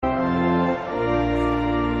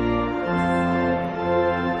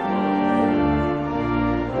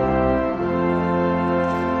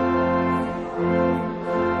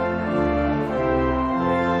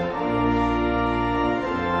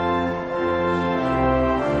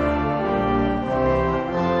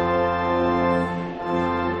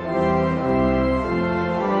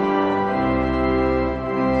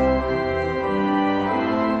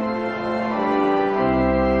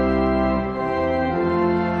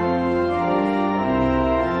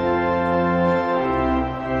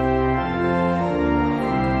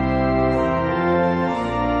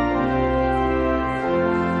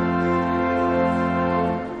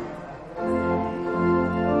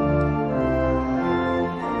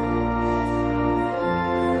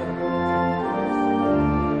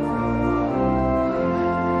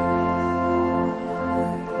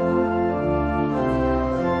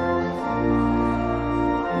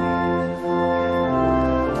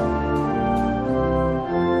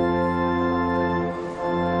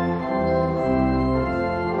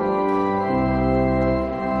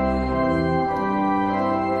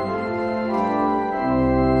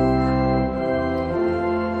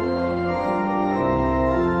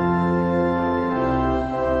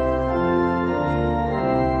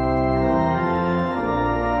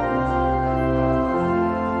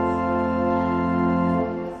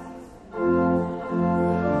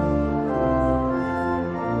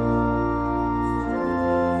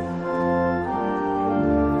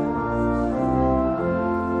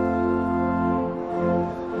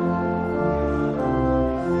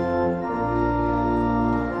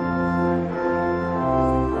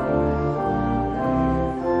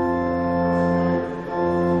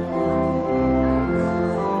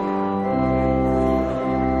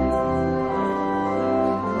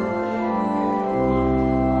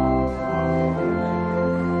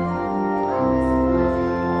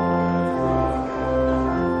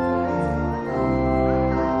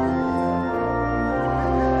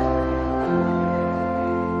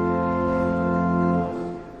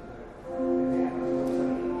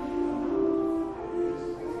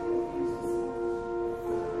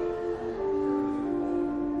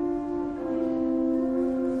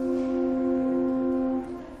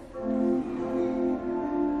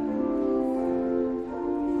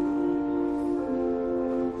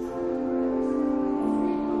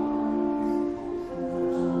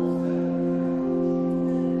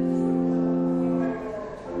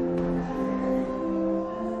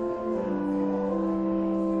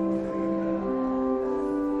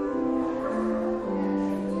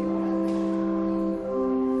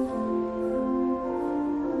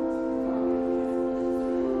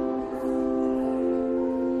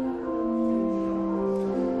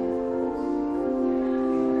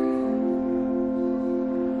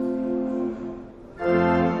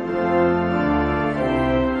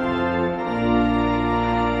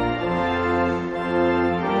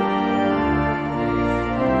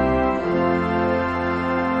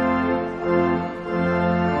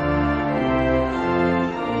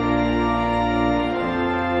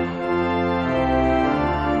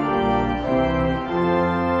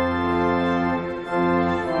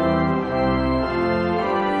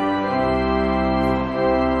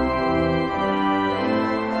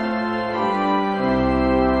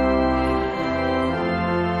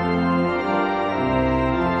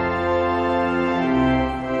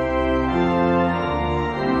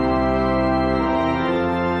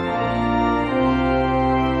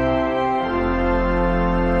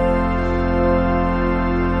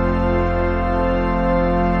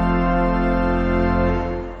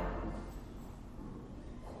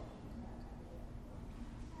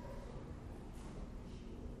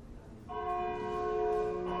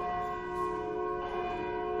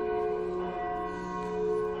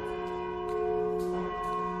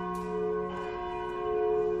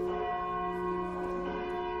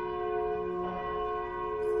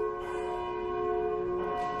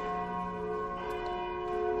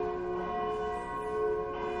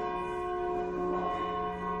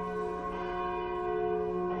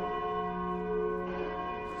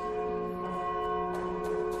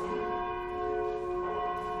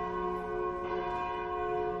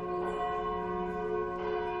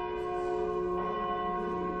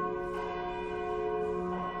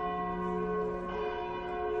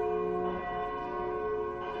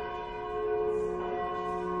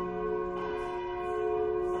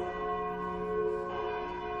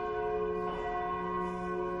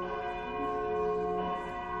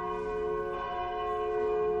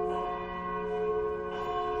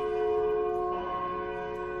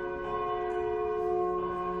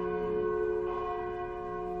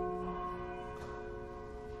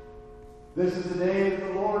This is the day that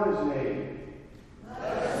the Lord has made. Let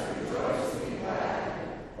us rejoice and be glad.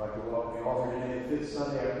 I'd like to welcome you all here today, the fifth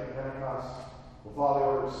Sunday after Pentecost. We'll follow the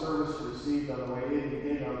order of service received on the way in,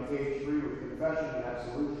 beginning on page 3 with confession and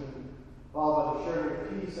absolution, followed by the sharing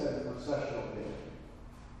of peace and the processional hymn.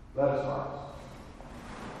 Let us rise.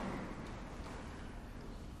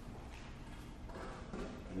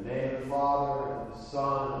 In the name of the Father, and the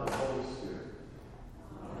Son, and the Holy Spirit.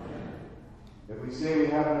 Amen. If we say we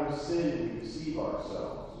have no sin, we deceive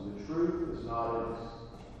ourselves, and the truth is not in us.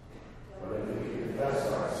 But if we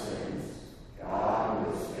confess our sins, God,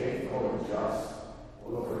 who is faithful and just,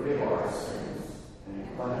 will forgive our sins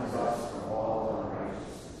and cleanse us from all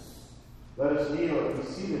unrighteousness. Let us kneel and be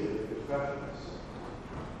seated with the confession of sin.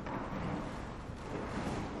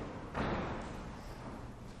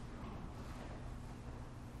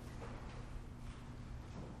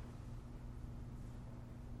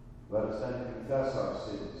 Let us then confess our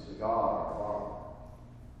sins to God our Father.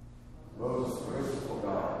 Most merciful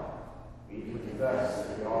God, we confess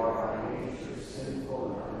that we are by nature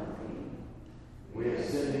sinful and unclean. We have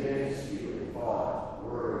sinned against you in thought,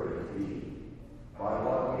 word, and deed, by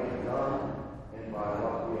what we have done and by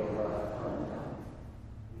what we have left undone.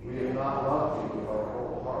 We have not loved you with our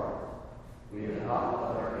whole heart. We have not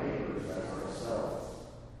loved our neighbors as ourselves.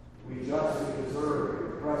 We justly deserve your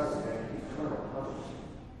present and eternal punishment.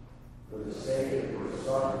 For the sake of your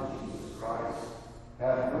Son, Jesus Christ,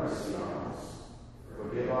 have mercy on us.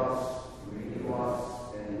 Forgive us, renew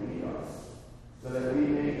us, and lead us, so that we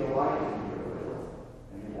may delight in your will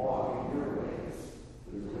and walk in your ways,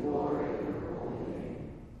 to the glory of your holy name.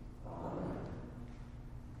 Amen.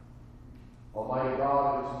 Almighty God,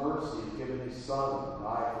 in his mercy, has given his Son to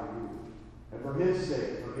die for you, and for his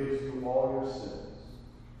sake forgives you all your sins.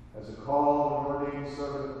 As a called and ordained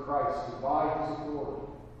servant of Christ, who by his authority,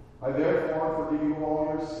 I therefore forgive you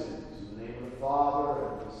all your sins, in the name of the Father,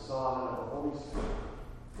 and of the Son, and of the Holy Spirit.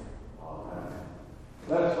 Amen.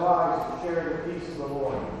 Let us rise and share the peace of the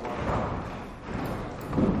Lord.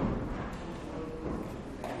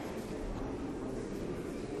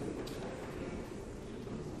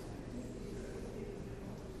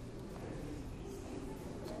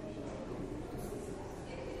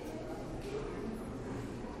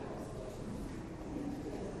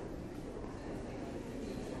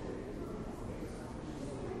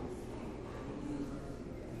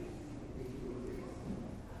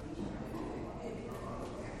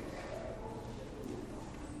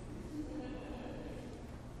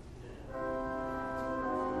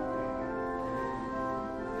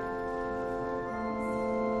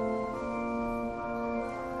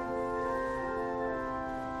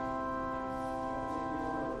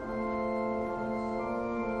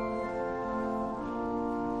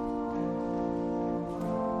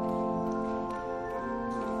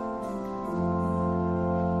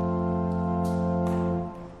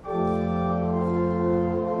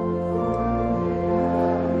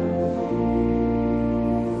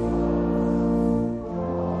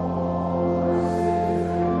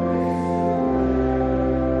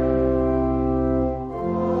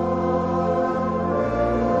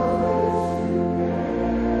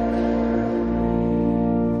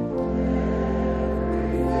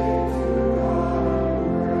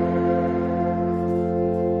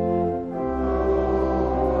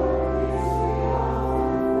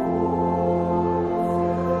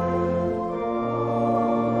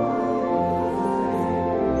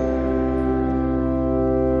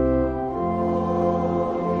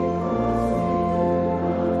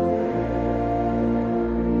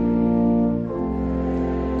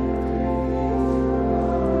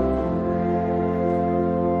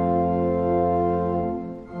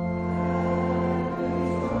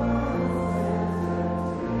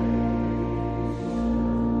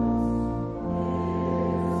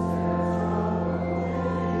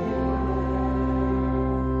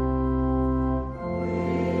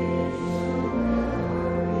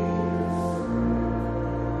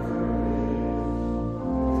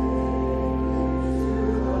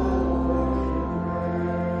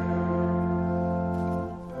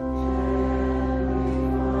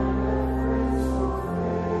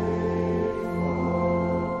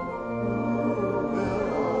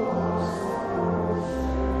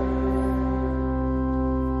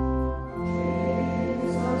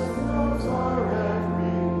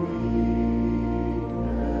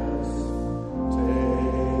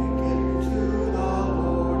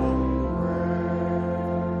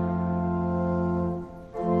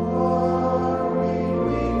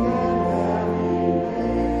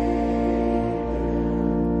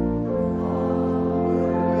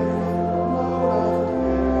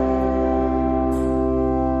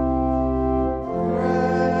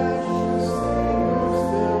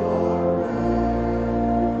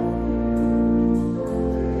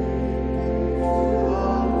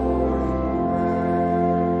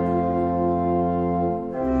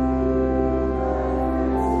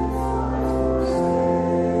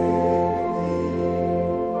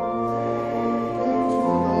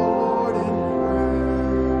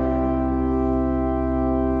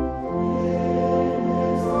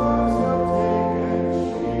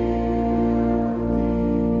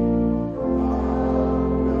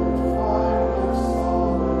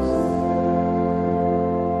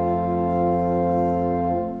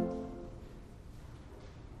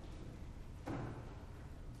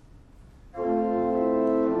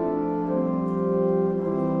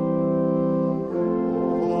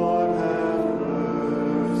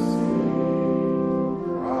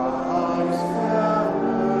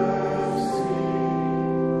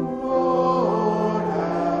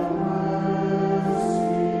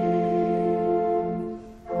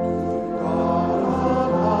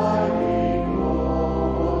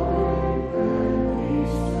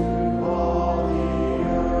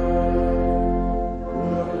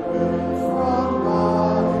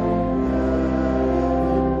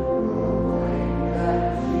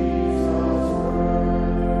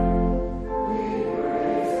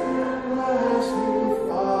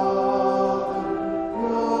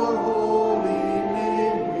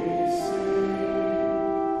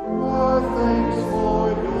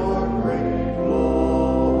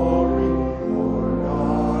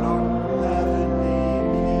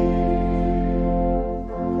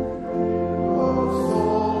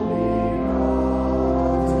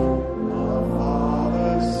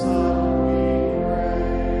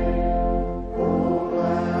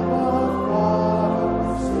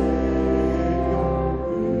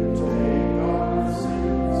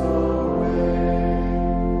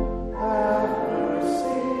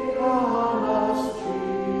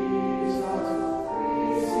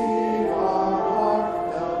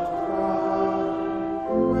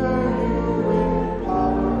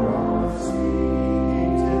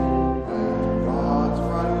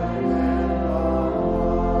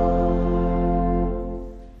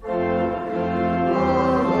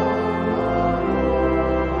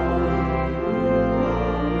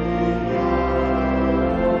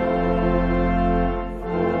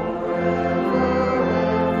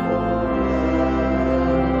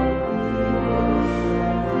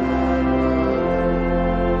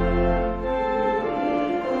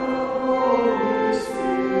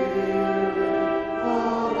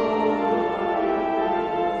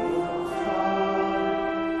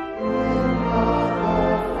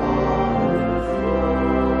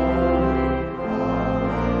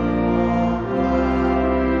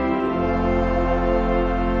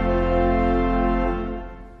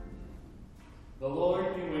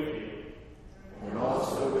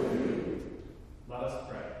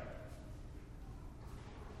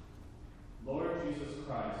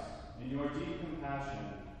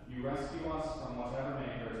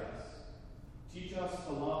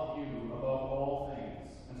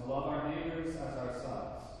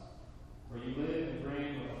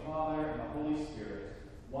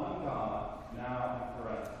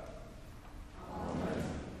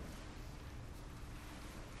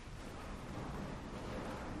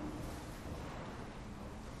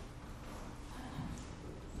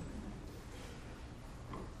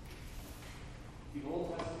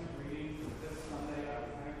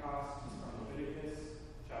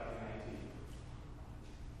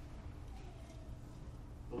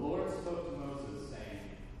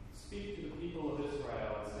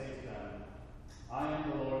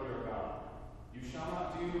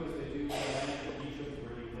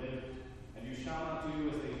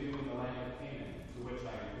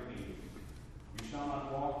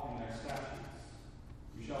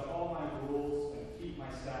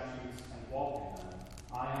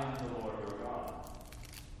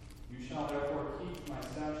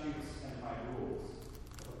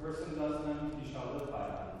 person does them, he shall live by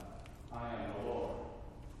them. I am the Lord.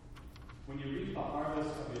 When you reap the harvest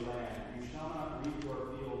of your land, you shall not reap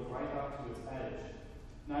your field right up to its edge,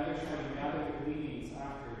 neither shall you gather the gleanings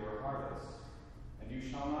after your harvest. And you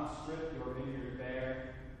shall not strip your vineyard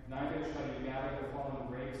bare, neither shall you gather the fallen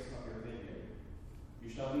grapes of your vineyard. You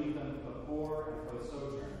shall leave them for the poor and for the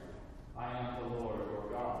sojourner. I am the Lord your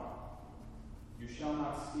God. You shall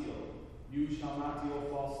not steal. You shall not deal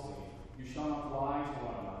falsely. You shall not lie to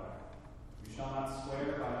one another. You shall not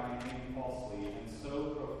swear by my name falsely, and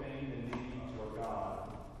so profane the name of your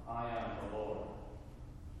God. I am the Lord.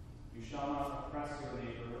 You shall not oppress your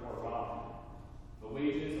neighbor or rob him. The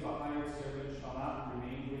wages of a hired servant shall not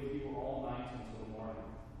remain with you all night until morning.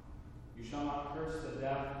 You shall not curse the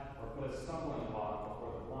deaf or put a stumbling block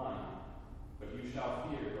before the blind, but you shall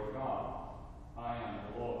fear your God. I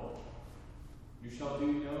am the Lord. You shall do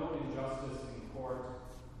no injustice in court.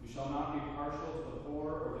 You shall not be partial to the poor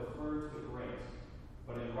or defer to the great,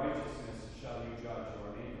 but in righteousness shall you judge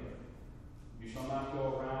your neighbor. You shall not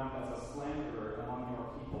go around as a slanderer among your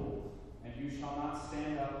people, and you shall not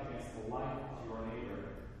stand up against the life of your neighbor.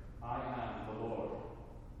 I am the Lord.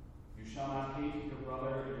 You shall not hate your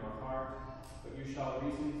brother in your heart, but you shall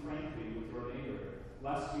reason frankly with your neighbor,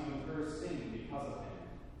 lest you incur sin because of him.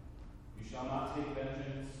 You shall not take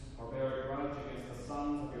vengeance or bear a grudge against the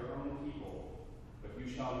sons of your own people, but you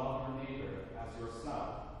shall love your neighbor as yourself.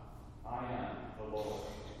 I am the Lord.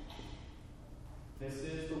 This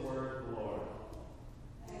is the word of the Lord.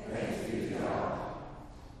 Thanks be to God.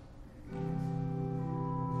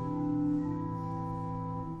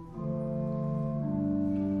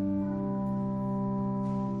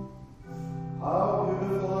 How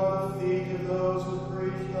beautiful are the feet of those who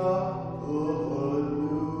preach the good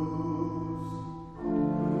news.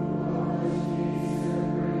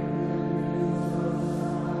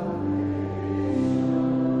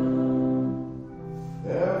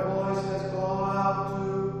 Their voice has gone out to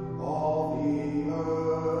all the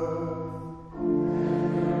earth.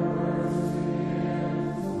 And their words to the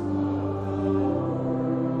ends of the world.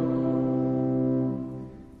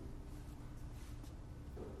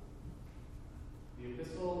 The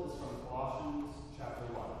epistle is from Colossians chapter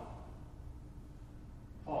 1.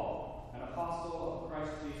 Paul, an apostle of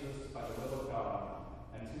Christ Jesus by the will of God,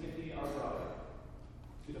 and Timothy our brother,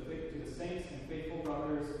 to the saints and faithful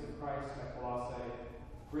brothers in Christ at Colossae,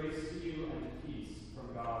 grace to you and peace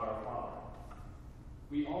from God our Father.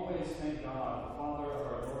 We always thank God, the Father of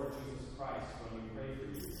our Lord Jesus Christ, when we pray for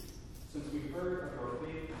you, since we heard of your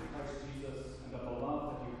faith in Christ Jesus and of the love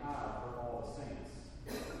that you have for all the saints,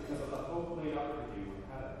 because of the hope laid up for you in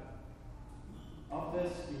heaven. Of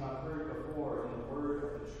this you have heard before in the word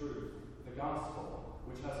of the truth, the gospel,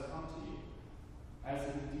 which has come to you, as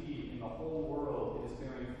indeed in the whole world it is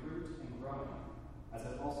bearing fruit and growing, as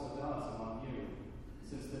it also does among you,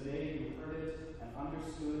 since the day you heard it and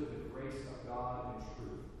understood the grace of God in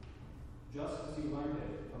truth, just as you learned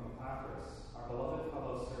it from Epaphras, our beloved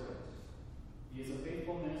fellow servant. He is a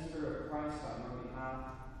faithful minister of Christ on your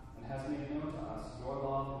behalf, and has made known to us your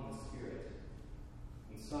love in the Spirit.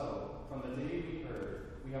 And so, from the day we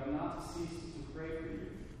heard, we have not ceased to pray for you,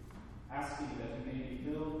 asking that you may be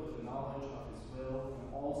filled with the knowledge of his will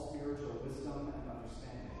and all spiritual wisdom and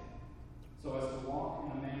understanding, so as to walk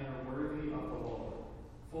in a manner worthy of the Lord,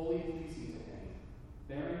 fully pleasing to him,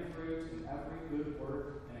 bearing fruit in every good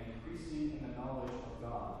work and increasing in the knowledge of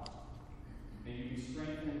God. May you be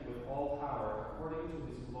strengthened with all power according to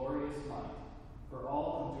his glorious might, for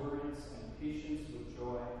all endurance and patience with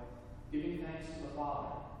joy, giving thanks to the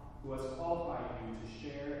Father, who has qualified you to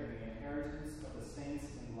share in the inheritance of the saints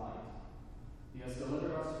in light. He has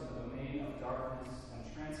delivered us from the domain of darkness and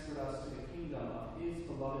transferred us to the kingdom of his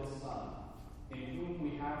beloved Son, in whom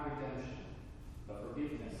we have redemption, the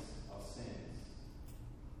forgiveness of sins.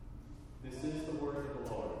 This is the word of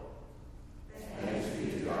the Lord. Thanks be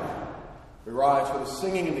to God. We rise for the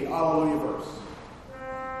singing of the Alleluia verse.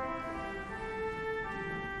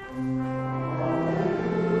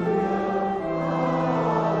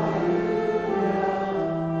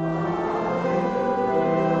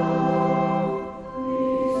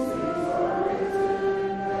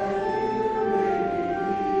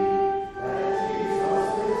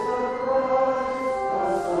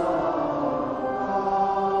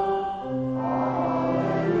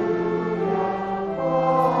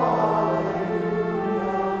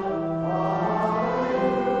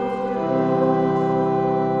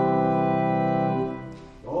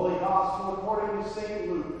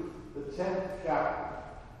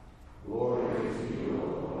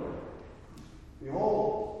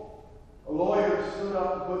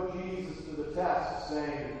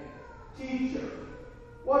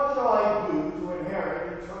 "What shall I do to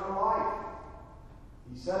inherit eternal life?"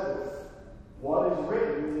 He said to them, "What is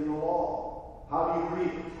written in the law? How do you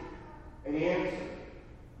read it?" And he answered,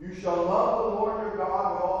 "You shall love the Lord your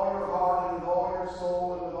God with all your heart and with all your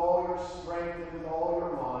soul and with all your strength and with all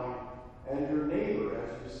your mind, and your neighbor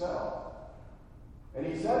as yourself." And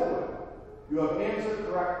he said to him, "You have answered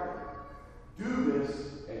correctly. Do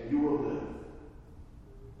this, and you will live."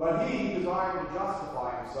 But he, desiring to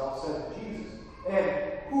justify himself, said to Jesus, "And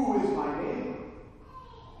who is my neighbor?"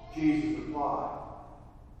 Jesus replied,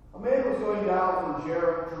 "A man was going down from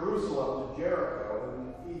Jerusalem to Jericho,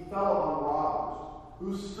 and he fell among robbers,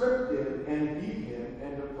 who stripped him and beat him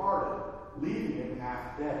and departed, leaving him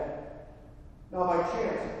half dead. Now by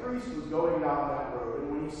chance a priest was going down that road,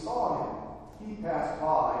 and when he saw him, he passed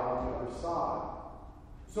by on the other side.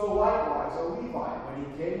 So likewise a Levite, when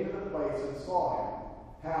he came to the place and saw him,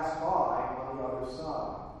 passed by on the other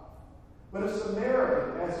side. But a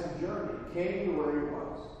Samaritan, as he journeyed, came to where he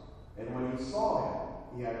was, and when he saw him,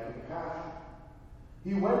 he had compassion.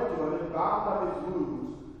 He went to him and bound up his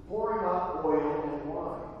wounds, pouring out oil and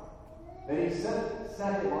wine. Then he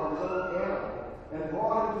set him on his own animal and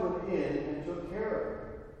brought him to an inn and took care of him.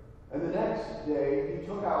 And the next day he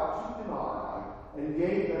took out 2 denarii and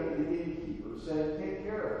gave them to the innkeeper, saying, "Take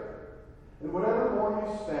care of him, and whatever more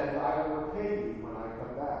you spend, I will repay you when I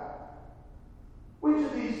come back." Which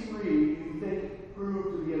of these 3 do you think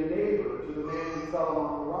proved to be a neighbor to the man who fell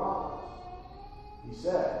among the robbers? He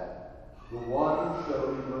said, "The one who showed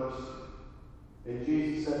him mercy." And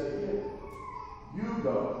Jesus said to him, "You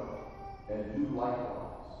go and do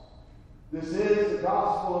likewise." This is the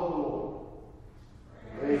gospel of the Lord.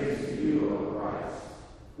 Praise to you, O Christ.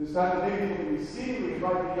 This time the meeting will be seated. We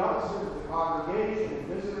invite the youngsters, the congregation, and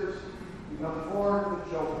visitors to come forward to the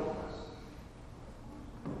children's message.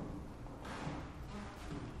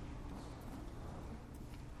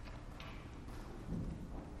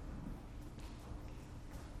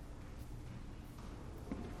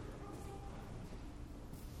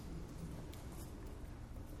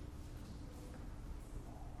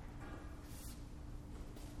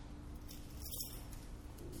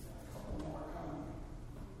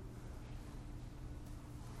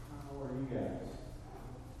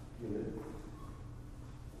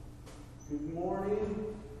 Good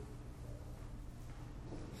morning.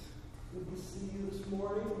 Good to see you this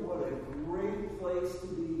morning. What a great place to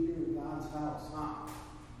be here in God's house, huh?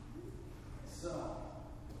 So,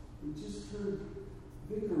 we just heard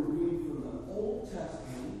Vicar read from the Old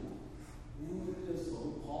Testament in the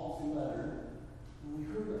epistle, Paul's letter. And we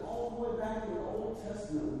heard it all the way back in the Old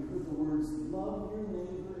Testament. We heard the words, "Love your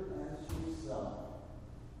neighbor as yourself."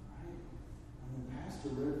 Right? And the pastor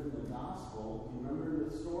read from the gospel. Do you remember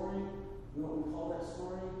the story? You know what we call that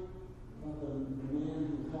story? About the man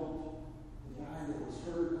who helped the guy that was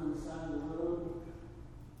hurt on the side of the road?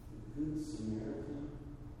 The Good Samaritan.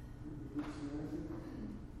 The Good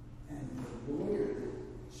Samaritan. And the lawyer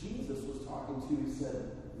that Jesus was talking to, he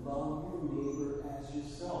said, "Love your neighbor as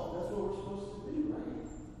yourself." That's what we're supposed to do, right?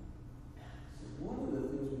 So one of the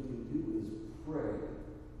things we can do is pray.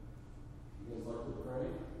 You guys like to pray?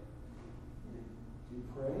 Do you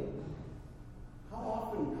pray? How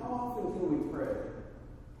often can we pray?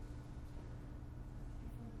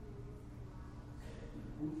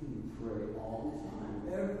 We can pray all the time,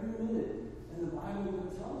 every minute. And the Bible even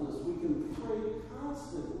tells us we can pray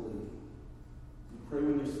constantly. You pray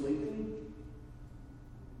when you're sleeping?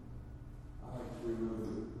 I like to remember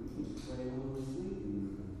we can pray when we're sleeping.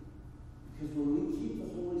 Because when we keep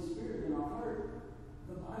the Holy Spirit in our heart,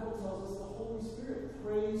 the Bible tells us the Holy Spirit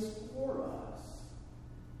prays for us.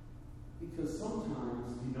 Because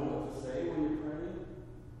sometimes you know what to say when you're praying.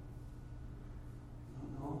 I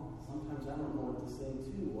don't know. Sometimes I don't know what to say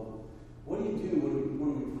too. Well, what do you do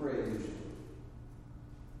when we pray usually?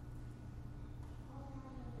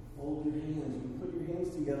 Fold your hands. You put your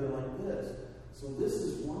hands together like this. So this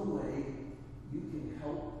is one way you can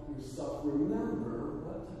help yourself remember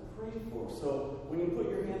what to pray for. So when you put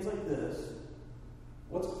your hands like this,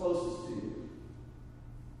 what's closest to you?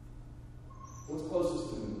 What's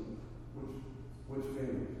closest to me? Which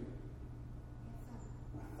finger?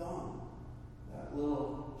 My thumb. That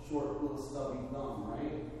little short, little stubby thumb,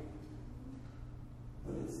 right?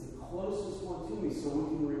 But it's the closest one to me, so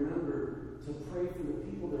we can remember to pray for the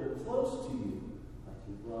people that are close to you, like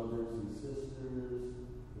your brothers and sisters,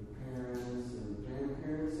 your parents and your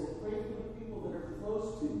grandparents. So pray for the people that are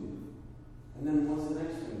close to you. And then what's the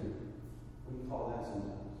next finger? What do you call that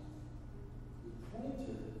sometimes? The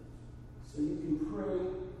pointer. So you can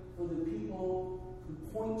pray for the people who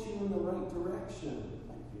point you in the right direction,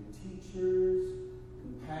 like your teachers,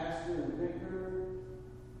 and pastor and vicar,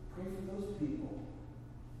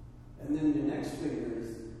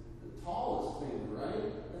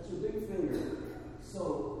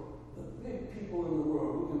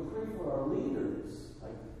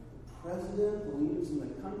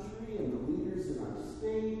 country and the leaders in our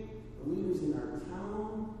state, the leaders in our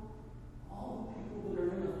town, all the people that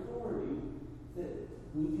are in authority that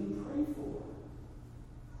we can pray for.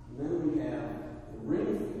 And then we have the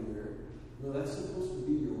ring finger. That's supposed to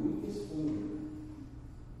be your weakest finger.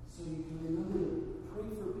 So you can remember to pray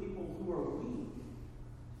for people who are weak,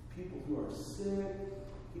 people who are sick,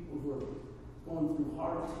 people who are going through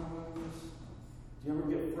hard times. Do you ever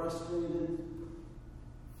get frustrated?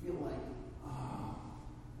 Feel like,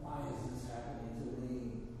 why is this happening to me?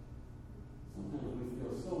 Sometimes we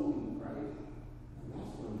feel so weak, right? And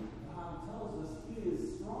that's when God tells us He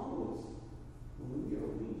is strongest when we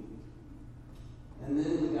are weak. And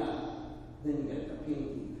then you got the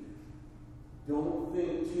pinky. Don't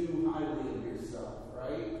think too highly of yourself,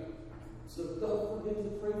 right? So don't forget to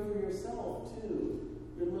pray for yourself too.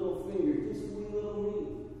 Your little finger, just wee little me,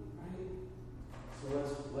 right? So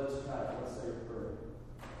let's try it. Let's say a prayer.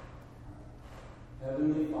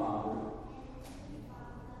 Heavenly Father,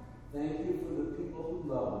 thank you for the people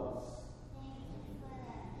who love us.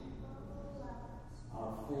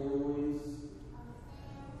 Our families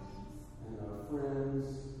and our friends,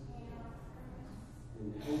 and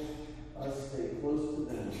help us stay close to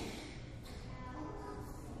them.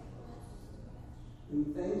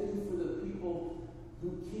 And thank you for the people who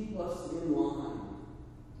keep us in line,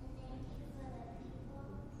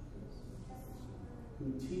 who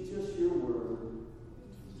teach us your word,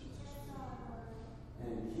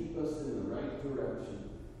 and keep us in the right direction.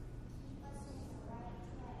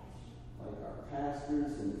 Like our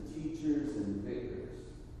pastors and teachers and vicars.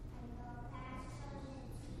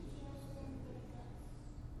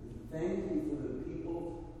 And thank you for the people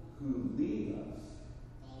who lead us.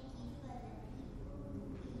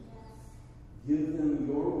 Give them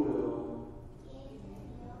your will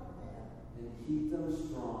and keep them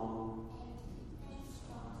strong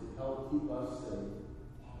to help keep us safe.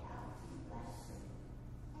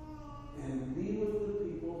 And be with the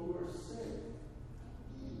people who are sick.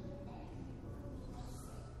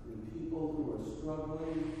 And people who are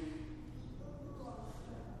struggling.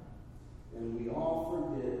 And we all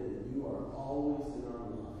forget that you are always in our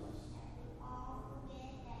lives.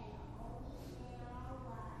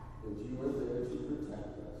 That you are there to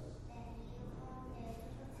protect us.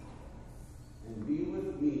 And be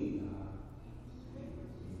with me, God.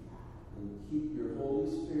 And keep your Holy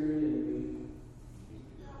Spirit in me.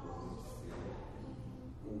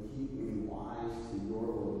 And keep me wise to your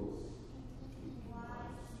ways.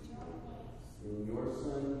 In your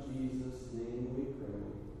Son, Jesus' name we pray.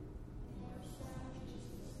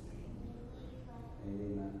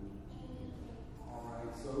 Amen. All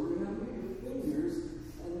right, so remember your fingers,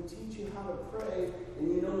 and we teach you how to pray.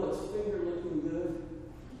 And you know what's finger looking good?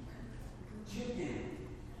 Chicken.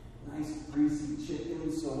 Nice greasy chicken.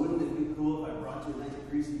 So wouldn't it be cool if I brought you a nice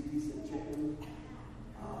greasy piece of chicken?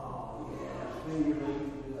 Oh, yeah, finger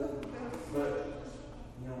looking good. But,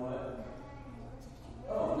 you know what?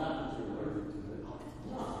 Oh, not that you're allergic to it.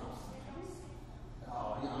 No. Oh,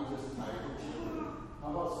 yeah, I'm just tired of chili. How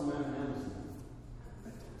about some M&M's then?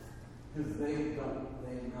 Because they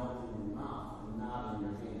melt in your mouth and not in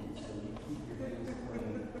your hands. So you keep your hands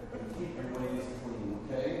clean and keep your ways clean,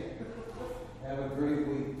 okay? Have a great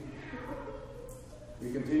week.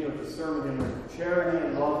 We continue with the sermon in Charity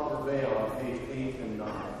and Love Prevail on page 8 and 9.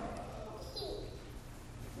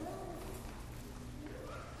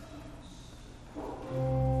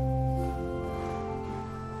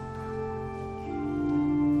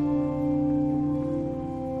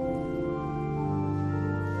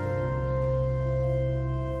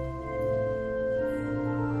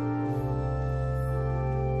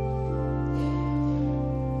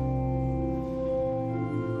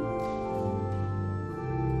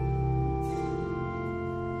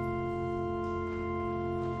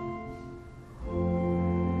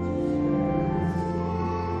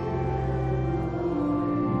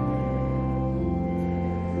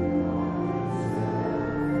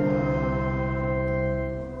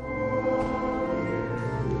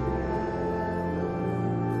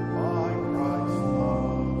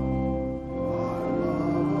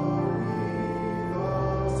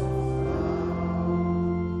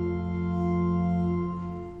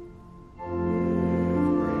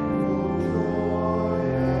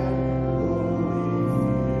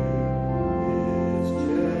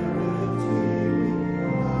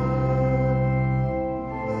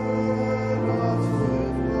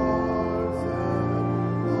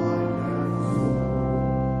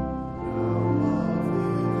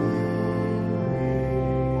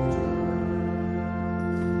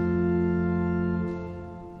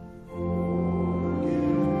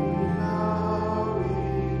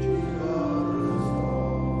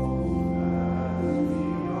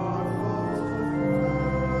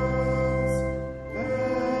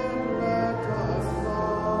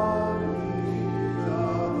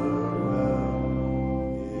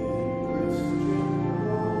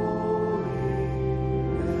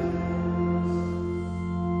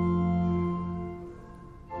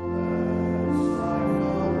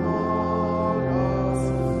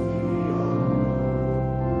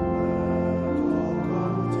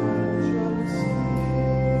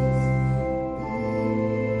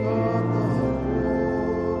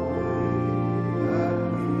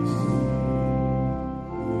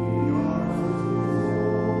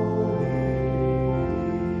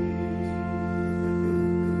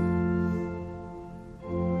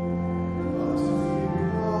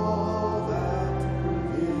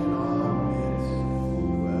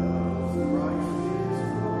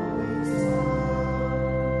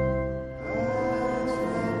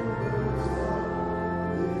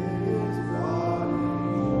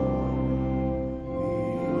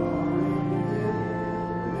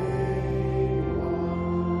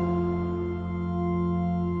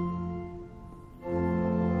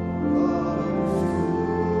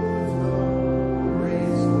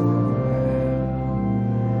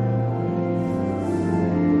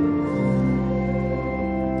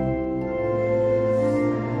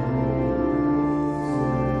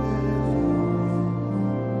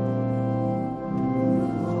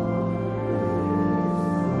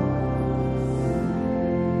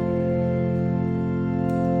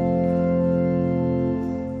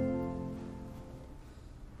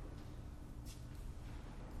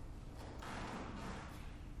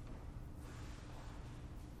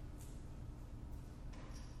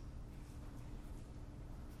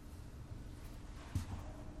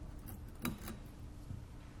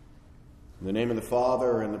 In the name of the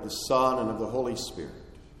Father, and of the Son, and of the Holy Spirit.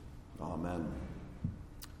 Amen.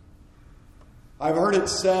 I've heard it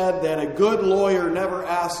said that a good lawyer never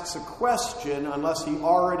asks a question unless he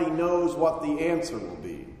already knows what the answer will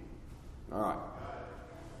be. All right.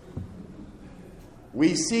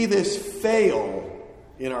 We see this fail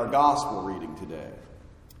in our gospel reading today.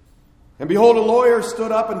 And behold, a lawyer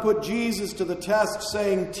stood up and put Jesus to the test,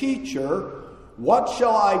 saying, "Teacher, what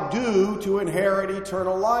shall I do to inherit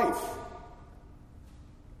eternal life?"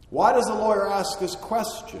 Why does the lawyer ask this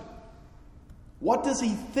question? What does he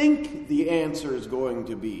think the answer is going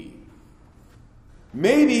to be?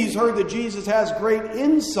 Maybe he's heard that Jesus has great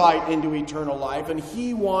insight into eternal life and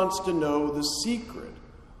he wants to know the secret.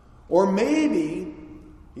 Or maybe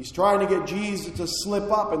he's trying to get Jesus to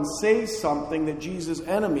slip up and say something that Jesus'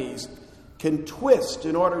 enemies can twist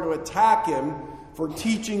in order to attack him for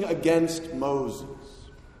teaching against Moses.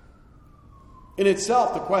 In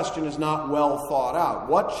itself, the question is not well thought out.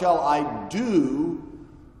 What shall I do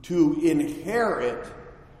to inherit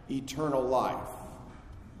eternal life?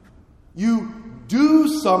 You do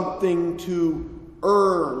something to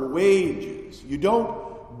earn wages. You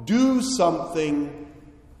don't do something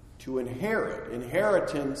to inherit.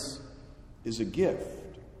 Inheritance is a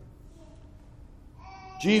gift.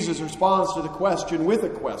 Jesus responds to the question with a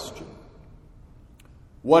question.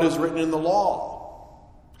 What is written in the law?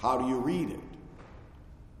 How do you read it?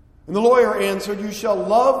 And the lawyer answered, "You shall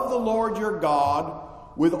love the Lord your God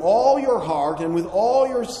with all your heart and with all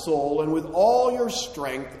your soul and with all your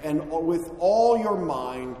strength and with all your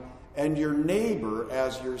mind, and your neighbor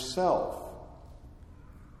as yourself."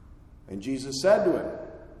 And Jesus said to him,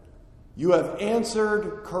 "You have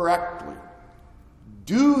answered correctly.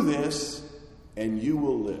 Do this and you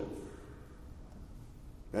will live."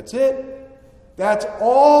 That's it. That's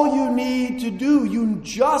all you need to do. You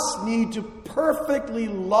just need to perfectly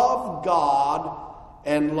love God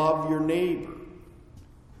and love your neighbor.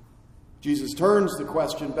 Jesus turns the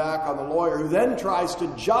question back on the lawyer, who then tries to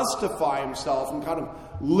justify himself and kind of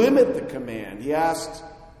limit the command. He asks,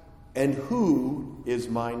 "And who is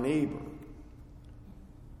my neighbor?"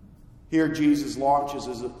 Here Jesus launches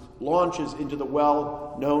into the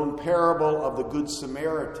well-known parable of the Good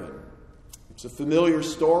Samaritan. It's a familiar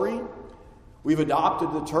story. We've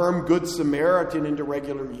adopted the term Good Samaritan into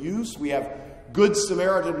regular use. We have Good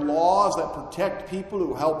Samaritan laws that protect people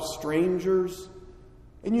who help strangers.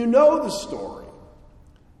 And you know the story.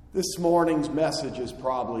 This morning's message is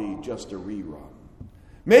probably just a rerun.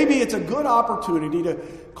 Maybe it's a good opportunity to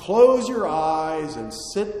close your eyes and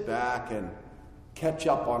sit back and catch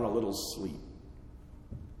up on a little sleep.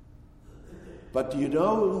 But do you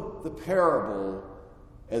know the parable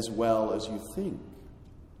as well as you think?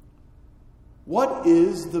 What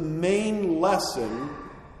is the main lesson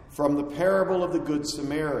from the parable of the Good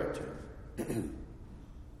Samaritan?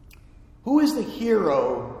 Who is the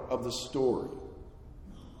hero of the story?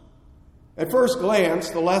 At first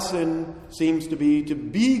glance, the lesson seems to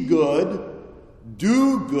be good,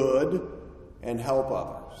 do good, and help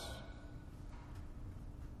others.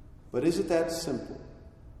 But is it that simple?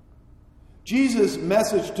 Jesus'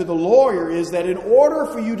 message to the lawyer is that in order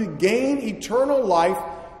for you to gain eternal life,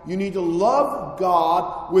 you need to love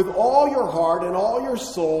God with all your heart and all your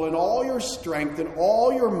soul and all your strength and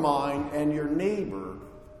all your mind, and your neighbor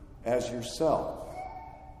as yourself.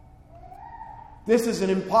 This is an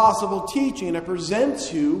impossible teaching, and it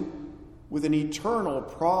presents you with an eternal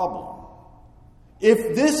problem.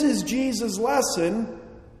 If this is Jesus' lesson,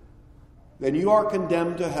 then you are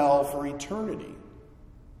condemned to hell for eternity,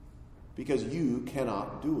 because you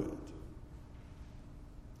cannot do it.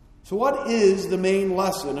 So what is the main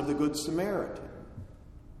lesson of the Good Samaritan?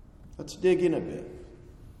 Let's dig in a bit.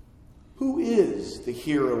 Who is the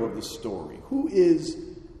hero of the story? Who is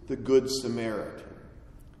the Good Samaritan?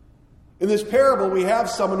 In this parable, we have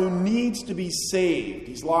someone who needs to be saved.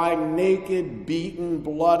 He's lying naked, beaten,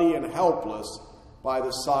 bloody, and helpless by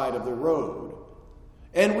the side of the road.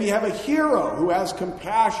 And we have a hero who has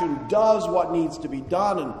compassion, does what needs to be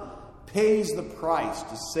done, and pays the price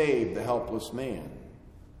to save the helpless man.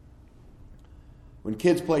 When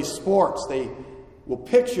kids play sports, they will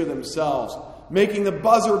picture themselves making the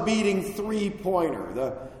buzzer-beating three-pointer,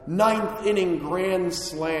 the ninth-inning grand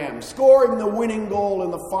slam, scoring the winning goal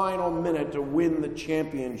in the final minute to win the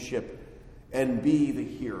championship and be the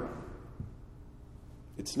hero.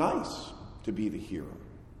 It's nice to be the hero.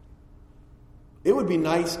 It would be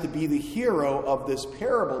nice to be the hero of this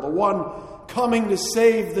parable, the one coming to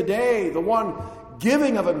save the day, the one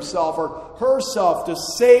giving of himself or herself to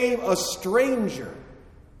save a stranger.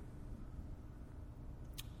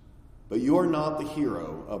 But you're not the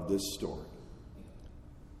hero of this story.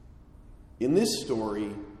 In this story,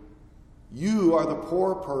 you are the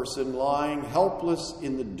poor person lying helpless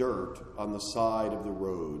in the dirt on the side of the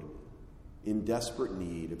road, in desperate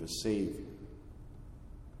need of a Savior.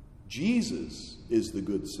 Jesus is the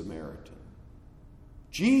Good Samaritan.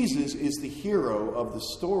 Jesus is the hero of the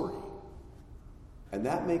story. And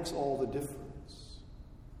that makes all the difference.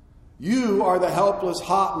 You are the helpless,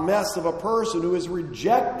 hot mess of a person who is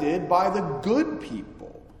rejected by the good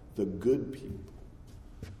people. The good people.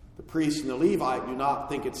 The priest and the Levite do not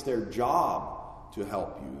think it's their job to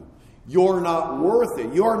help you. You're not worth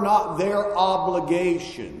it. You're not their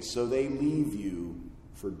obligation, so they leave you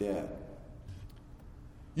for dead.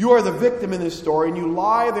 You are the victim in this story, and you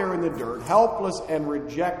lie there in the dirt, helpless and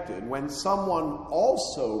rejected, when someone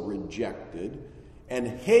also rejected and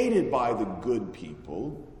hated by the good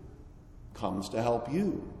people comes to help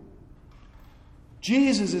you.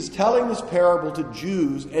 Jesus is telling this parable to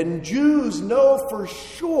Jews, and Jews know for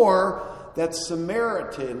sure that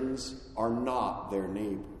Samaritans are not their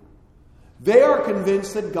neighbor. They are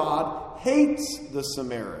convinced that God hates the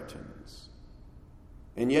Samaritans.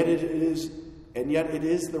 And yet it is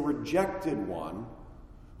the rejected one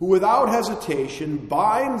who without hesitation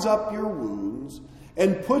binds up your wounds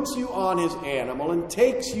and puts you on his animal and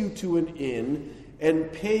takes you to an inn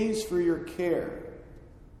and pays for your care.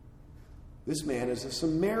 This man is a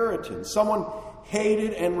Samaritan, someone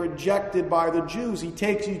hated and rejected by the Jews. He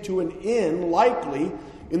takes you to an inn, likely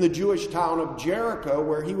in the Jewish town of Jericho,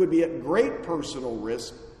 where he would be at great personal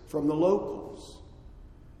risk from the locals.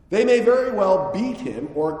 They may very well beat him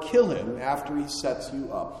or kill him after he sets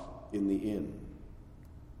you up in the inn.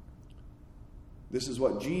 This is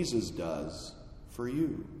what Jesus does for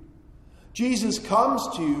you. Jesus comes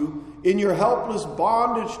to you in your helpless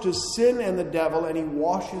bondage to sin and the devil, and he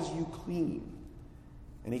washes you clean.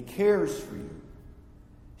 And he cares for you.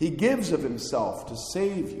 He gives of himself to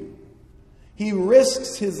save you. He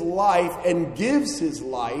risks his life and gives his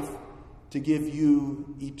life to give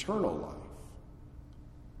you eternal life.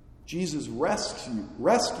 Jesus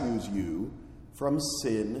rescues you from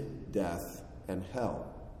sin, death, and hell.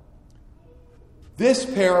 This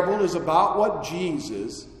parable is about what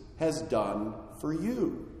Jesus has done for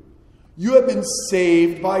you. You have been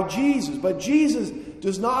saved by Jesus, but Jesus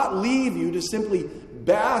does not leave you to simply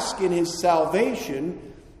bask in his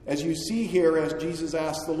salvation, as you see here as Jesus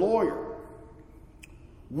asked the lawyer.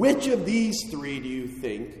 Which of these three do you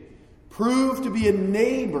think proved to be a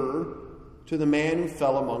neighbor to the man who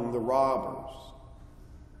fell among the robbers?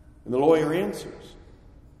 And the lawyer answers,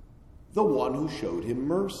 the one who showed him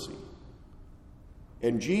mercy.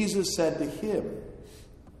 And Jesus said to him,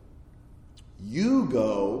 you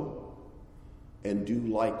go and do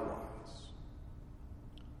likewise.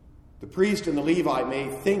 The priest and the Levite may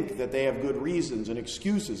think that they have good reasons and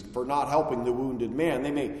excuses for not helping the wounded man.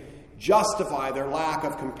 They may justify their lack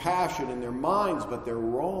of compassion in their minds, but they're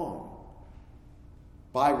wrong.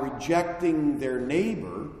 By rejecting their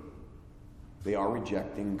neighbor, they are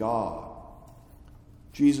rejecting God.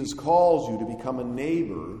 Jesus calls you to become a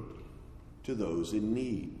neighbor to those in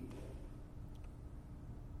need.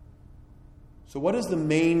 So what is the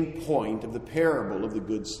main point of the parable of the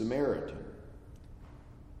Good Samaritan?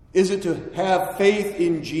 Is it to have faith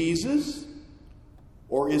in Jesus,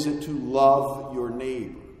 or is it to love your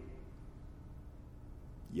neighbor?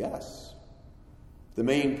 Yes. The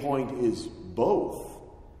main point is both.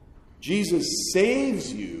 Jesus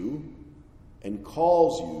saves you and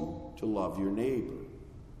calls you to love your neighbor.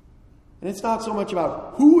 And it's not so much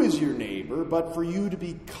about who is your neighbor, but for you to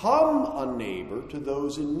become a neighbor to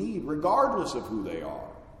those in need, regardless of who they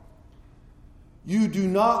are. You do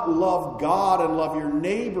not love God and love your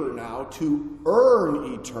neighbor now to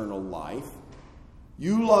earn eternal life.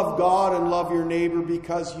 You love God and love your neighbor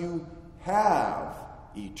because you have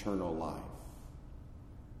eternal life.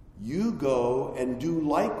 You go and do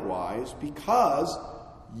likewise because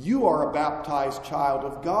you are a baptized child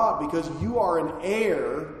of God, because you are an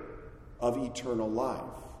heir of eternal life.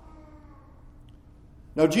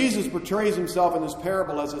 Now, Jesus portrays himself in this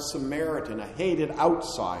parable as a Samaritan, a hated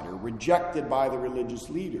outsider, rejected by the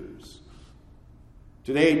religious leaders.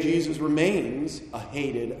 Today, Jesus remains a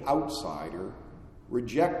hated outsider,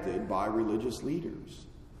 rejected by religious leaders.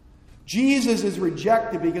 Jesus is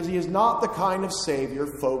rejected because he is not the kind of Savior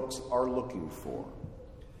folks are looking for.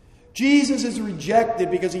 Jesus is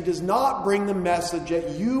rejected because he does not bring the message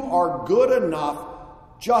that you are good enough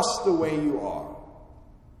just the way you are.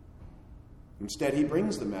 Instead, he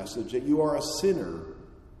brings the message that you are a sinner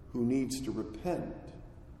who needs to repent,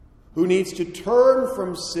 who needs to turn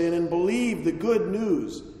from sin and believe the good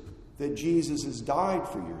news that Jesus has died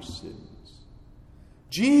for your sins,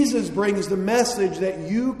 Jesus brings the message that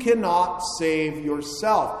you cannot save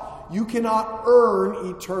yourself. You cannot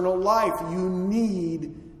earn eternal life. You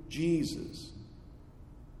need Jesus.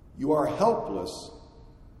 You are helpless,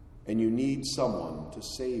 and you need someone to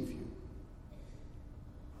save you.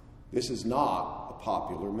 This is not a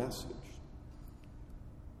popular message.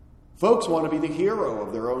 Folks want to be the hero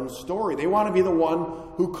of their own story. They want to be the one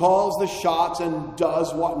who calls the shots and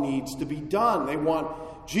does what needs to be done. They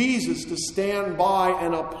want Jesus to stand by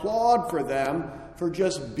and applaud for them for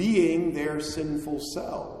just being their sinful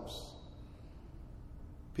selves.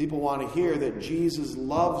 People want to hear that Jesus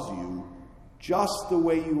loves you just the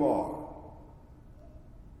way you are.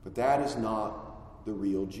 But that is not the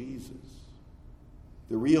real Jesus.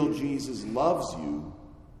 The real Jesus loves you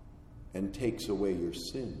and takes away your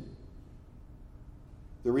sin.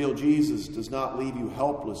 The real Jesus does not leave you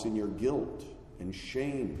helpless in your guilt and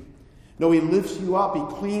shame. No, he lifts you up,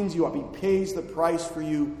 he cleans you up, he pays the price for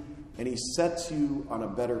you, and he sets you on a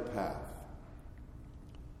better path.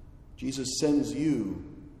 Jesus sends you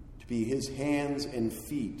to be his hands and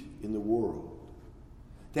feet in the world,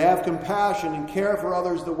 to have compassion and care for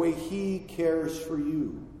others the way he cares for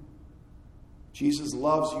you. Jesus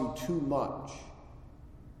loves you too much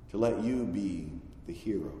to let you be the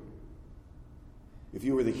hero. If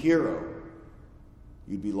you were the hero,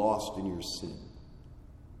 you'd be lost in your sin.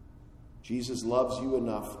 Jesus loves you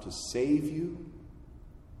enough to save you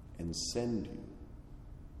and send you.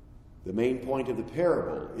 The main point of the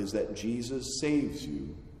parable is that Jesus saves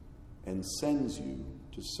you and sends you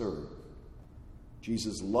to serve.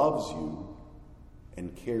 Jesus loves you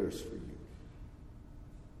and cares for you.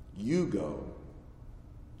 You go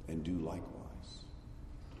and do likewise.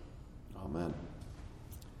 Amen.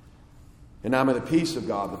 And now may the peace of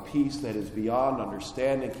God, the peace that is beyond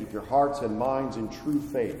understanding, keep your hearts and minds in true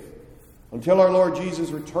faith until our Lord Jesus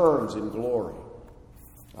returns in glory.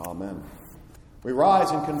 Amen. We rise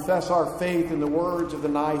and confess our faith in the words of the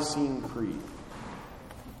Nicene Creed.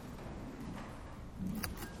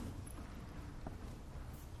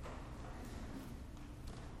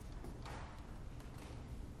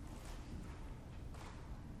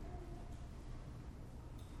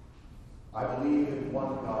 I believe in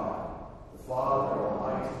one God, the Father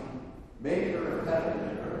Almighty, maker of heaven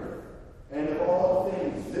and earth, and of all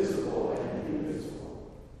things visible and invisible,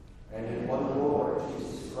 and in one Lord,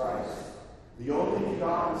 Jesus Christ, the only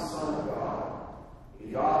begotten Son of God,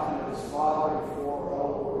 begotten of his Father before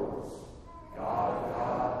all worlds, God of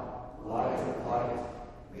God, light of light,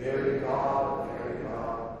 very God of very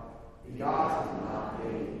God, begotten, not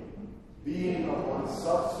made, being of one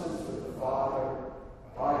substance with the Father,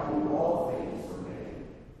 by whom all things were made,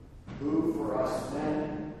 who for us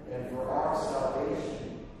men and for our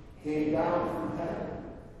salvation came down from heaven,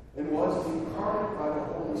 and was incarnate by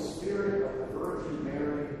the Holy Spirit of the Virgin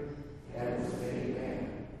Mary, and was made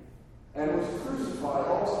man, and was crucified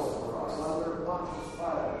also for us under Pontius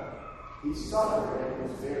Pilate. He suffered and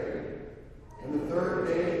was buried, and the third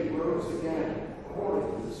day he rose again,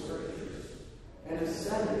 according to the Scriptures, and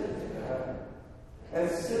ascended into heaven,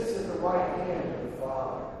 and sits at the right hand of the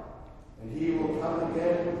Father. And he will come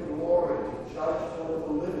again with glory to judge both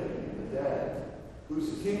the living and the dead,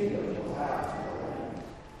 whose kingdom will have no end.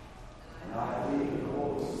 And I believe in the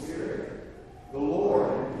Holy Spirit, the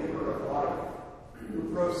Lord and giver of life,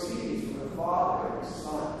 who proceeds from the Father and the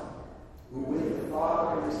Son, who with the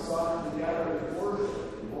Father and the Son together is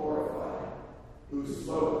worshipped and glorified, who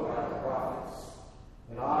spoke by the prophets.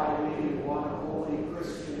 And I believe in one holy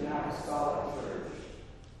Christian and apostolic church.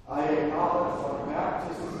 I acknowledge one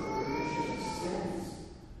baptism for the remission of sins,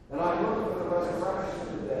 and I look for the resurrection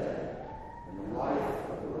of the dead and the life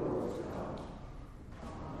of the world to come.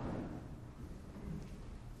 Amen.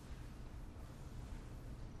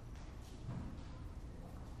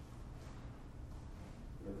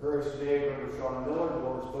 In the prayers today, Reverend Sean Miller,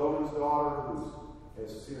 Doris Bowman's daughter, who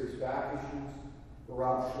has serious back issues, for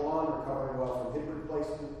Rob Schwan, recovering well from hip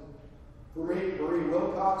replacement, for Marie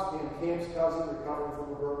Wilcox, Pam Camp's cousin, recovering from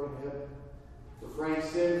a broken hip. For Frank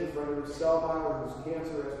Sims, a friend of Selmeyer, whose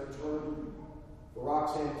cancer has returned. For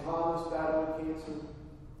Roxanne Thomas, battling cancer.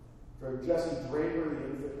 For Jesse Draper,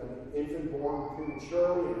 an infant born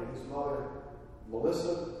prematurely, and his mother,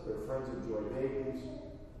 Melissa, their friends enjoy babies.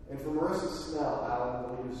 And for Marissa Snell, Alan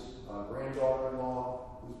Williams'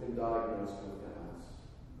 granddaughter-in-law, who's been diagnosed with MS.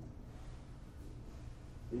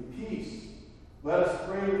 In peace, let us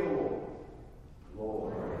pray to the Lord.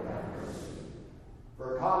 Lord, have mercy.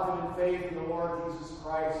 For a confident faith in the Lord Jesus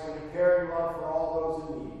Christ and a caring love for all those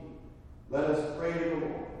in need, let us pray to the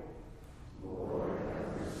Lord. Lord, have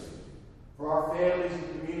mercy. For our families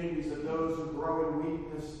and communities, that those who grow in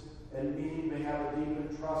weakness and need may have a deep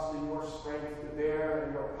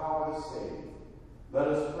Let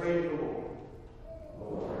us pray to the Lord.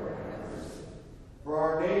 Lord, have mercy. For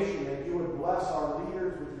our nation, that you would bless our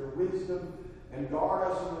leaders with your wisdom and guard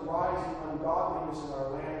us from the rising ungodliness in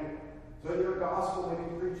our land, so that your gospel may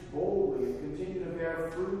be preached boldly and continue to bear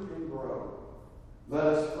fruit and grow. Let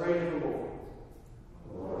us pray to the Lord.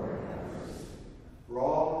 Lord, have mercy. For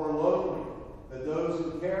all who are lonely, that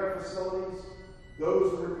those in care facilities,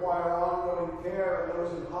 those who require ongoing care, and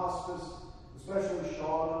those in hospice, especially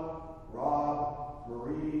Shauna, Rob,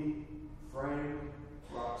 Marie, Frank,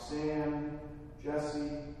 Roxanne,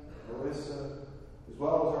 Jesse, Melissa, as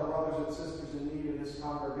well as our brothers and sisters in need in this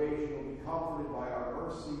congregation, will be comforted by our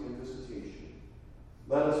mercy and visitation.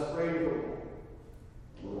 Let us pray to the Lord.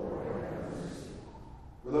 Lord, have mercy.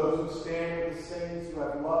 For those who stand with the saints who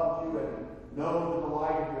have loved you and known the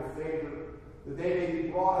delight of your favor, that they may be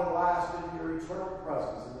brought at last into your eternal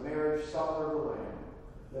presence in the marriage supper of the Lamb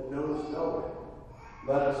that knows no end.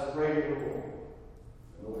 Let us pray to the Lord.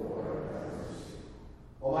 Lord, have mercy.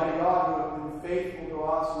 Almighty God, who have been faithful to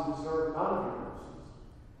us who deserve none of your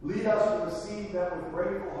mercies, lead us to receive them with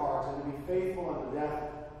grateful hearts and to be faithful unto death,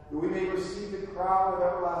 that we may receive the crown of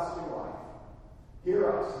everlasting life.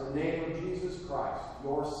 Hear us in the name of Jesus Christ,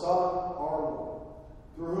 your Son, our Lord,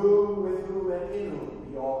 through whom, with whom, and in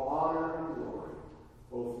whom be all honor and glory,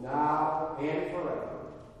 both now and forever.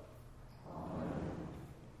 Amen.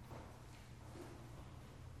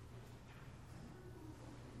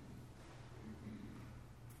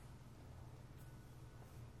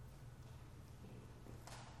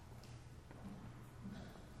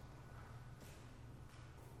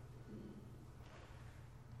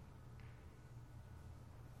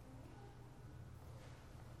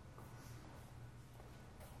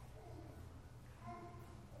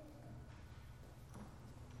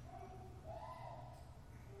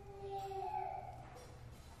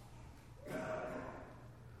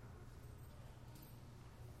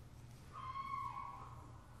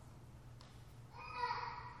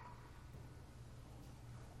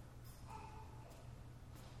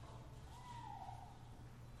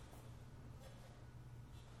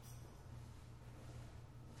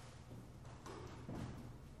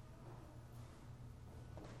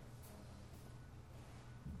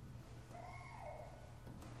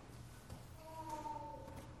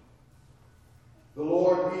 The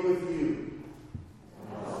Lord be with you.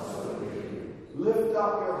 And also with you. Lift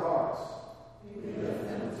up your hearts. We lift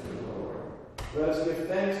them to the Lord. Let us give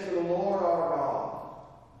thanks to the Lord our God.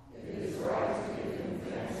 It is right to give him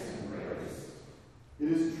thanks and praise.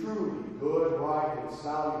 It is truly good, right, and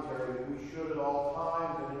salutary that we should at all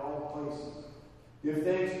times and in all places give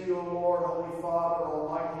thanks to you, O Lord, Holy Father,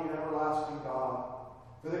 Almighty and everlasting God,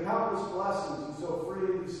 for the countless blessings you so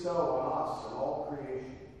freely bestow on us and all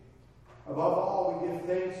creation. Above all, we give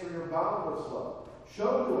thanks for your boundless love,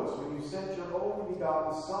 shown to us when you sent your only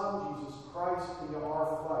begotten Son, Jesus Christ, into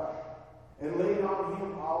our flesh, and laid on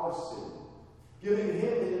him our sin, giving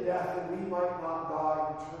him into death that we might not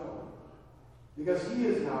die eternally. Because he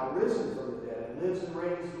is now risen from the dead and lives and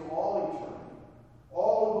reigns through all eternity.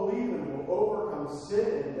 All who believe in him will overcome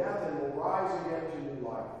sin and death and will rise again to new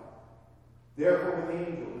life. Therefore, with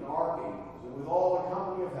angels and archangels and with all the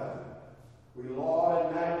company of heaven, we laud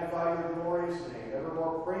and magnify your glorious name,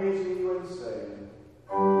 evermore praising you and saying,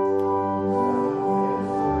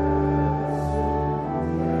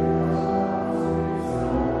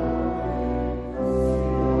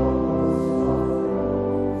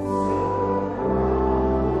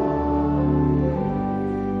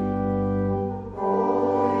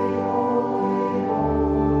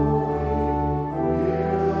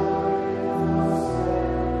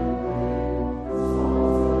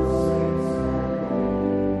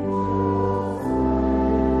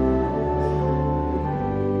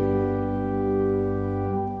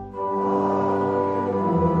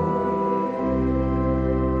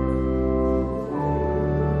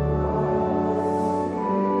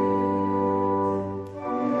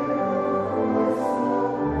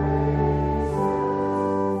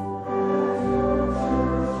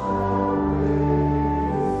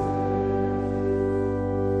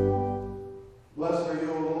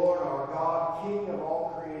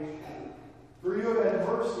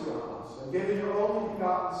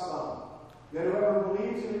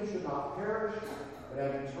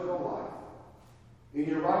 In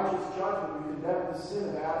your righteous judgment, you condemned the sin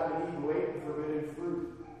of Adam and Eve who ate the forbidden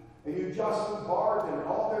fruit, and you justly barred them and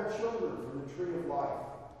all their children from the tree of life.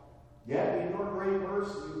 Yet in your great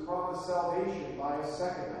mercy, you promised salvation by a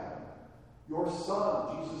second Adam, your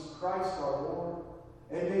Son, Jesus Christ our Lord,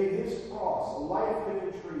 and made his cross a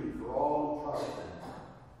life-giving tree for all who trust him.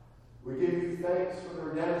 We give you thanks for the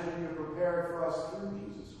redemption you have prepared for us through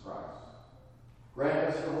Jesus Christ.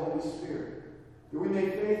 Grant us your Holy Spirit, that we may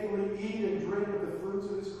faithfully eat and drink of the fruits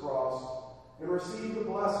of his cross and receive the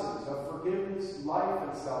blessings of forgiveness, life,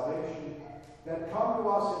 and salvation that come to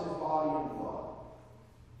us in his body and blood.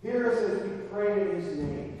 Hear us as we pray in his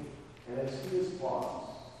name and as he has taught us.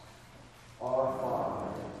 Our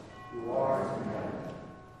Father, who art in heaven,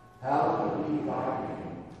 hallowed be thy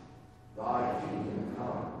name. Thy kingdom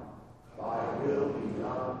come, thy will be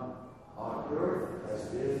done, on earth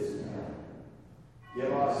as it is in heaven.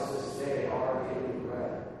 Give us this day our daily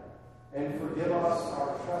bread, and forgive us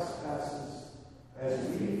our trespasses, as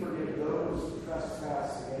we forgive those who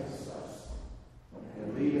trespass against us.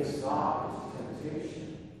 And lead us not into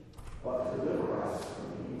temptation, but deliver us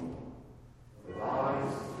from evil. For thine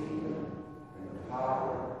is the kingdom, and the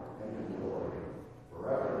power, and the glory,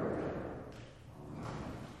 forever and ever. Amen.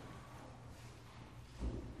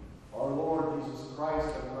 Our Lord Jesus Christ,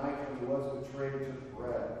 on the night when he was betrayed, took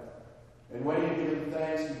bread. And when he had given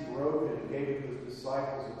thanks, he broke it and gave it to his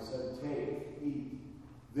disciples and said, "Take, eat.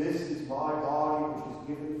 This is my body, which is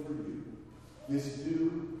given for you. This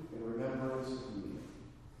do in remembrance of me."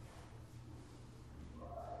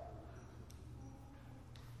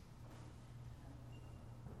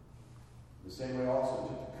 The same way also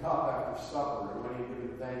took the cup after supper, and when he had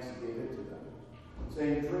given thanks, he gave it to them,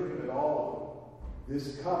 saying, "Drink of it, all of you.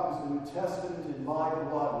 This cup is the New Testament in my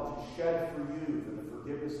blood, which is shed for you for the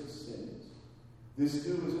forgiveness of sins. This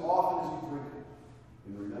do as often as you drink it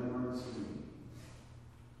in remembrance of me."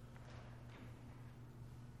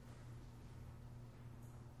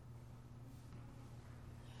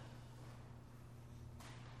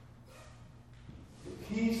 The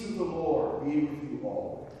peace of the Lord be with you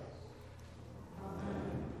always.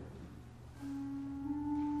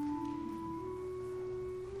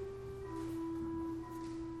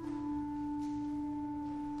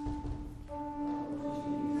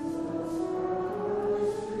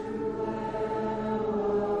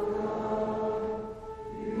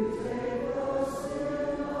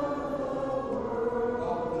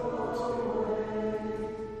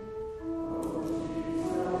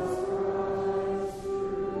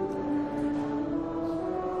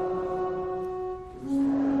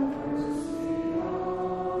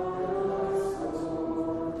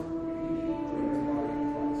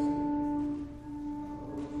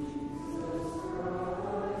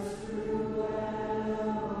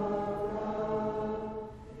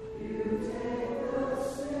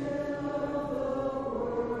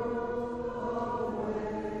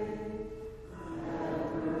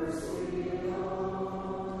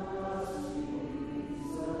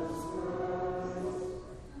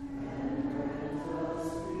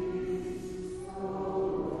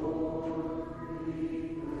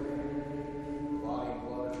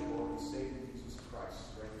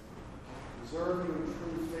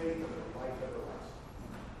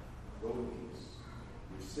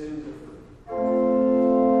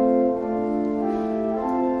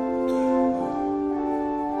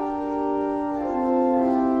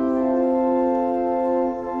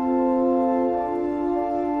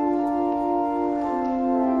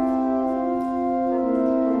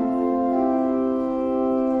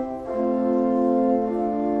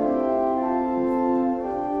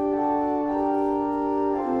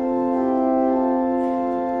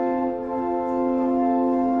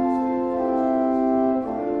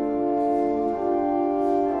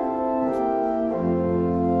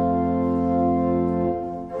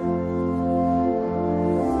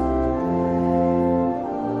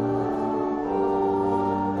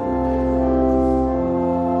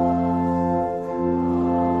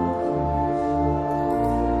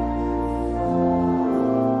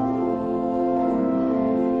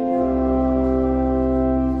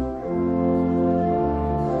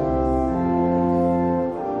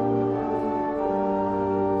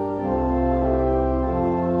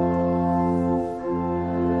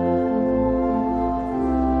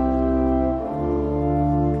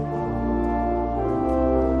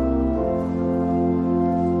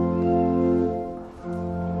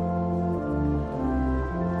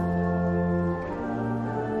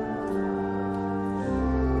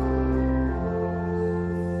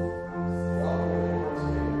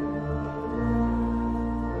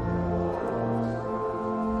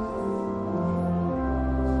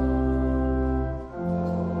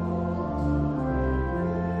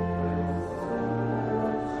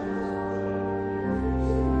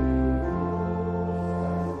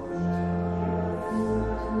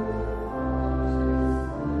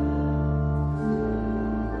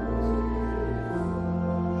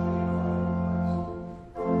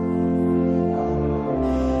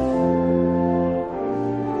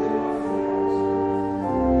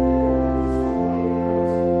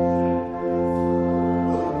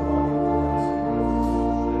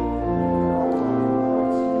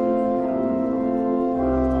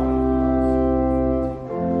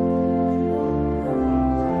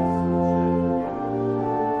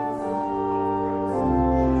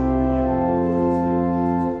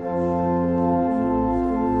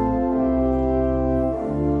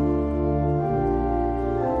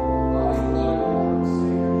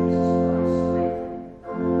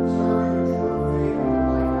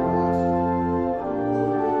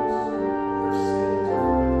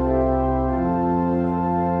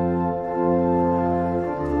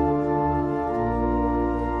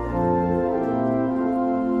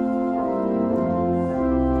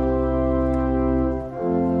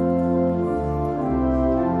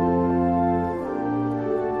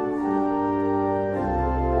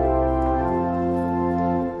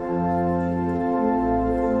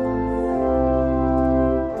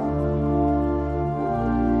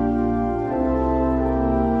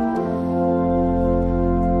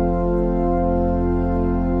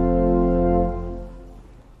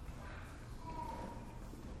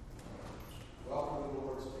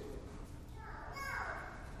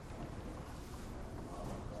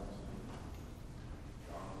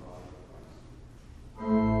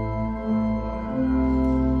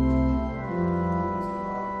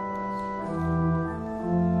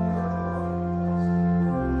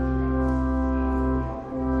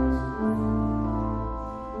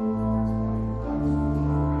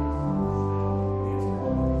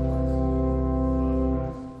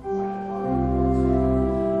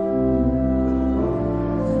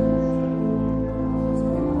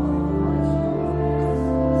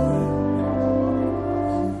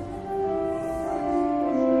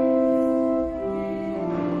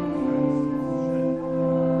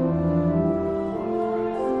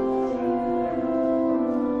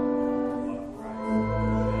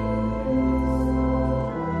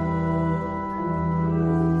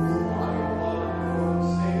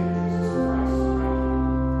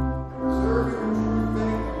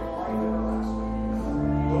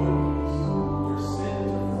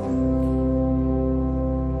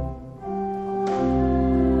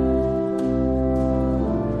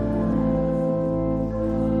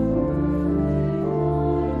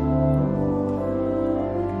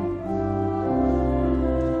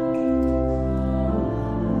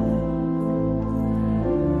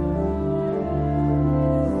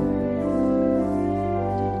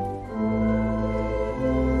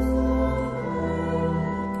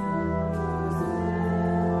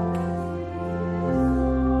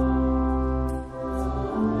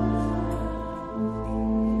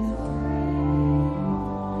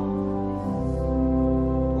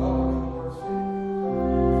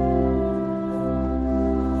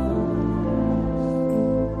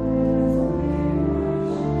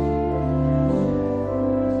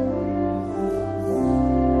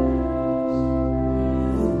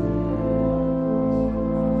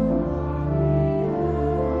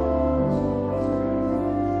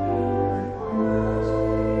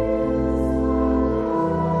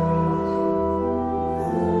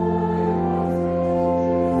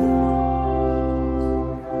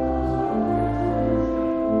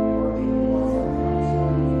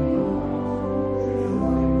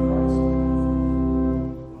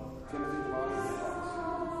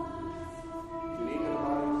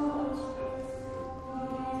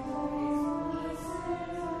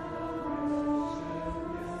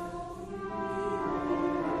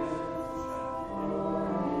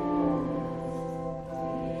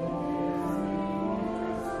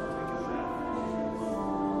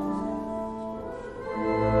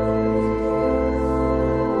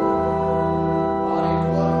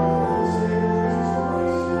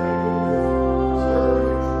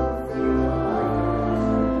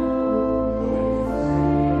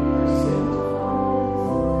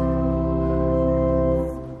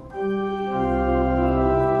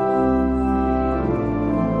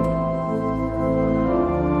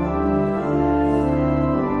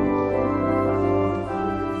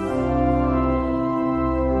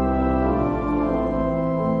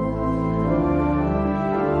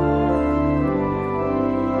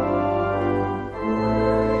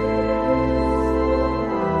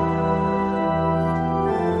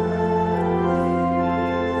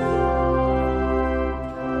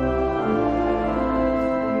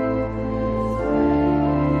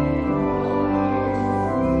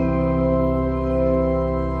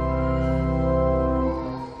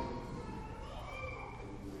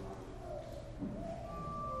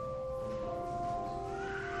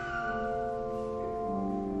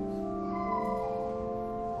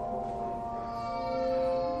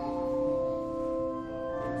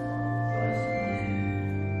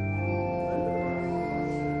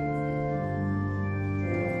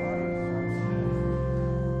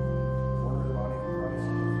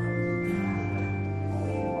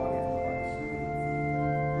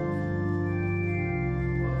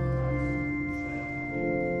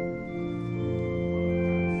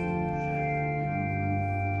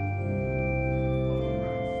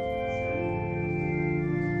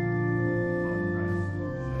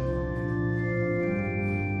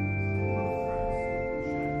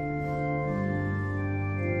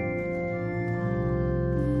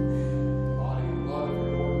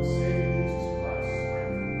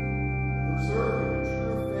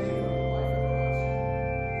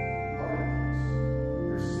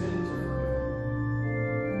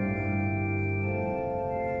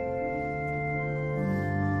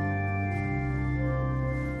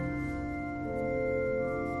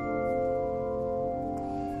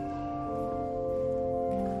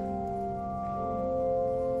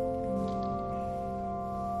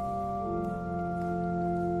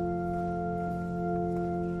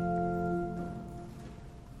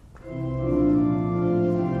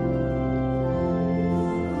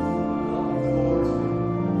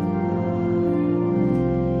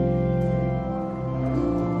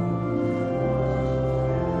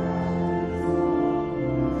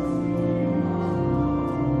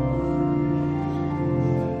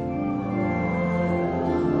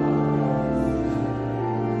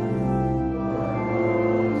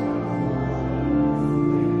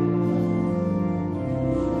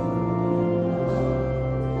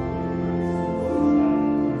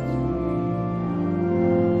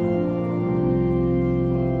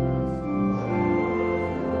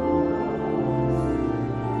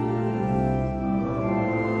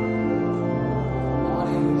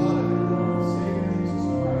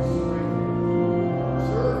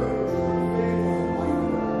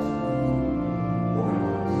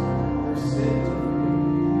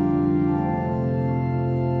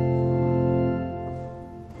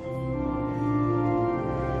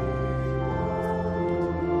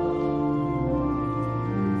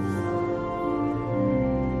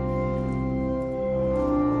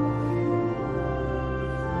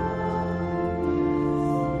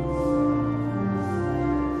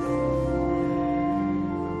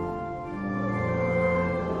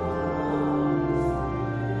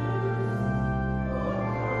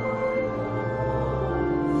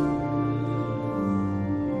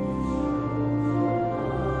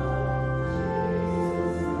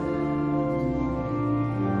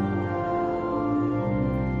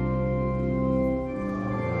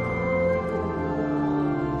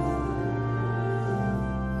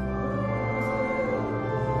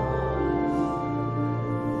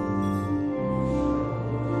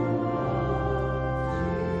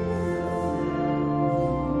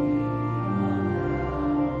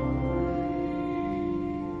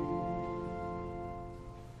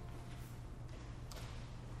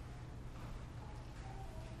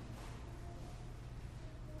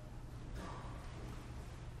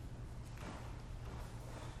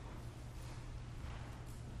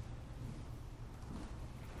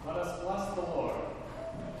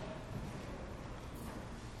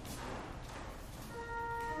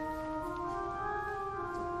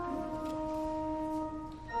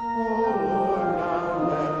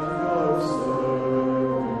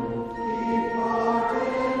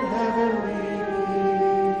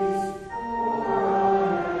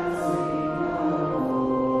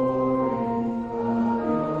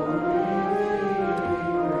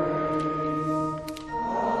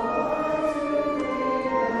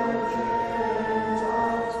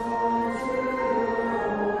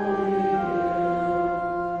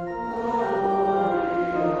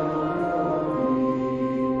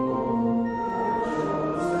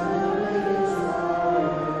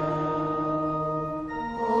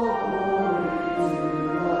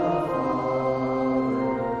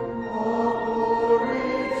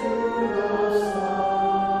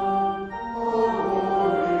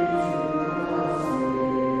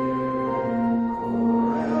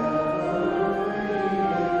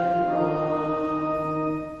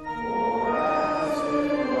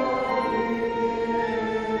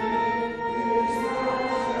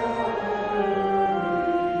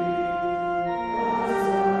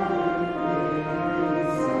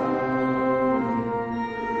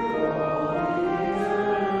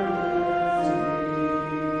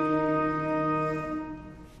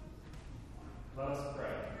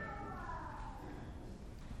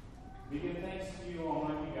 We give thanks to you,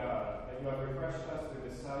 Almighty God, that you have refreshed us through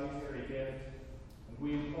this salutary gift, and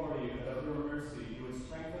we implore you that of your mercy you would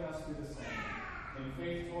strengthen us through the same, in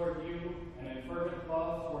faith toward you and in fervent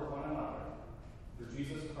love toward one another. Through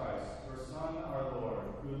Jesus Christ, your Son, our Lord,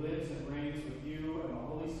 who lives and reigns with you and the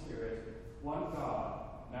Holy Spirit, one God,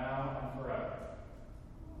 now and forever.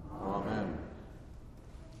 Amen.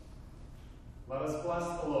 Let us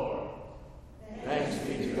bless the Lord. Thanks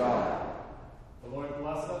be to God. The Lord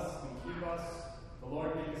bless us and keep us. The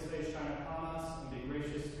Lord make his face shine upon us and be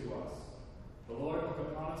gracious to us. The Lord look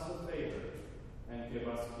upon us with favor and give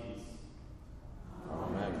us peace.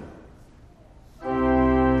 Amen.